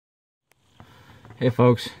Hey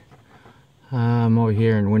folks, I'm over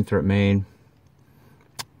here in Winthrop, Maine,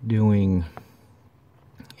 doing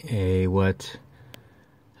what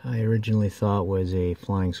I originally thought was a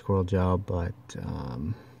flying squirrel job, but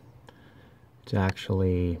it's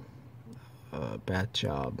actually a bat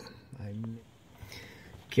job.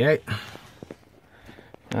 Okay,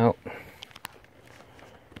 now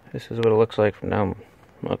this is what it looks like from down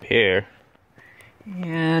up here,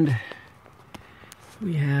 and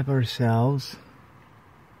we have ourselves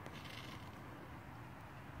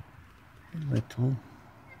a little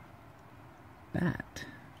bat.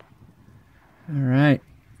 Alright,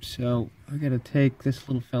 so I gotta take this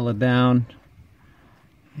little fella down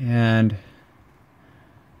and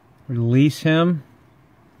release him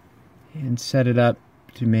and set it up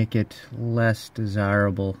to make it less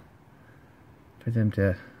desirable for them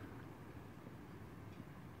to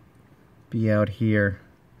be out here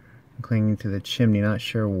clinging to the chimney. Not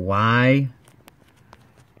sure why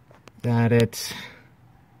that it's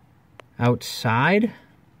outside,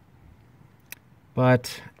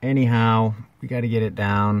 but anyhow, we got to get it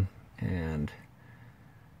down and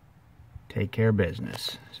take care of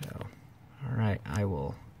business. So, all right, I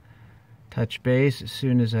will touch base as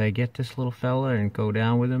soon as I get this little fella and go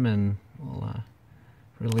down with him, and we'll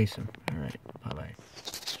release him. All right, bye-bye.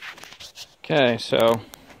 Okay, so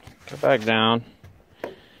go back down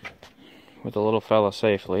with the little fella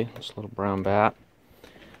safely, this little brown bat.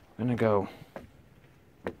 I'm gonna go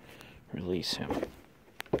release him.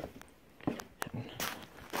 And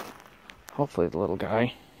hopefully the little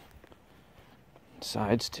guy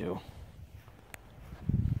decides to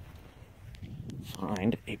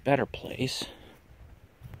find a better place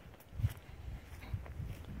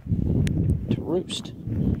to roost.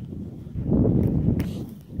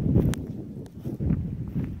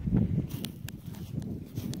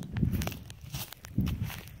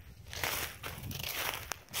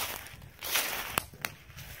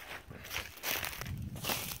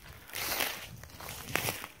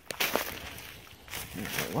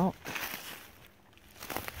 Well,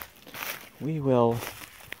 we will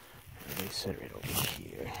release it right over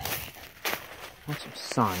here. I want some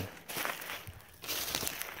sun.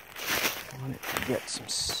 I want it to get some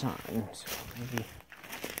sun, so maybe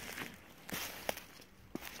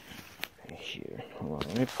right here. Hold on,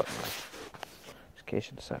 let me put my, in case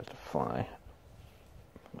it decides to fly,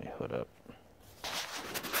 put my hood up.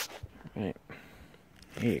 All right,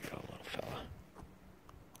 there you go, little fella.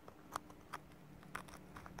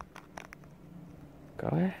 Go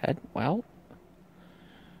ahead. Well,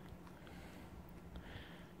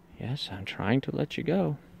 yes, I'm trying to let you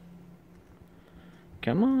go.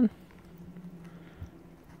 Come on.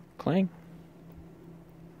 Cling.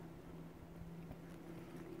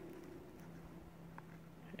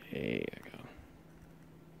 There you go.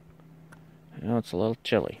 I know it's a little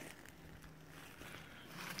chilly.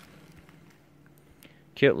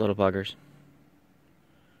 Cute little buggers.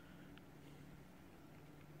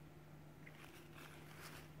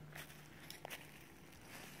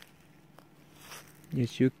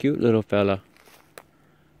 Yes, you cute little fella.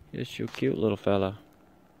 Yes, you cute little fella.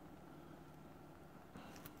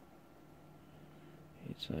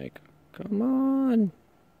 He's like, come on.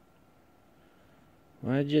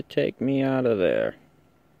 Why'd you take me out of there?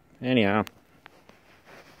 Anyhow.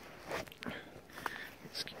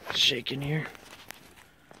 Let's keep it shaking here.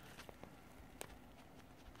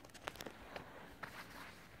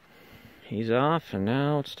 He's off, and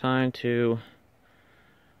now it's time to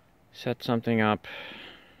set something up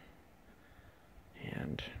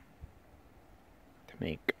and to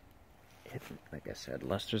make it, like I said,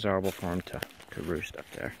 less desirable for him to roost up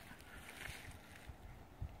there.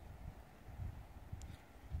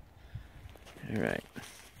 Alright,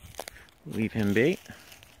 leave him be,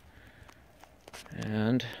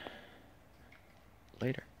 and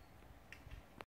later.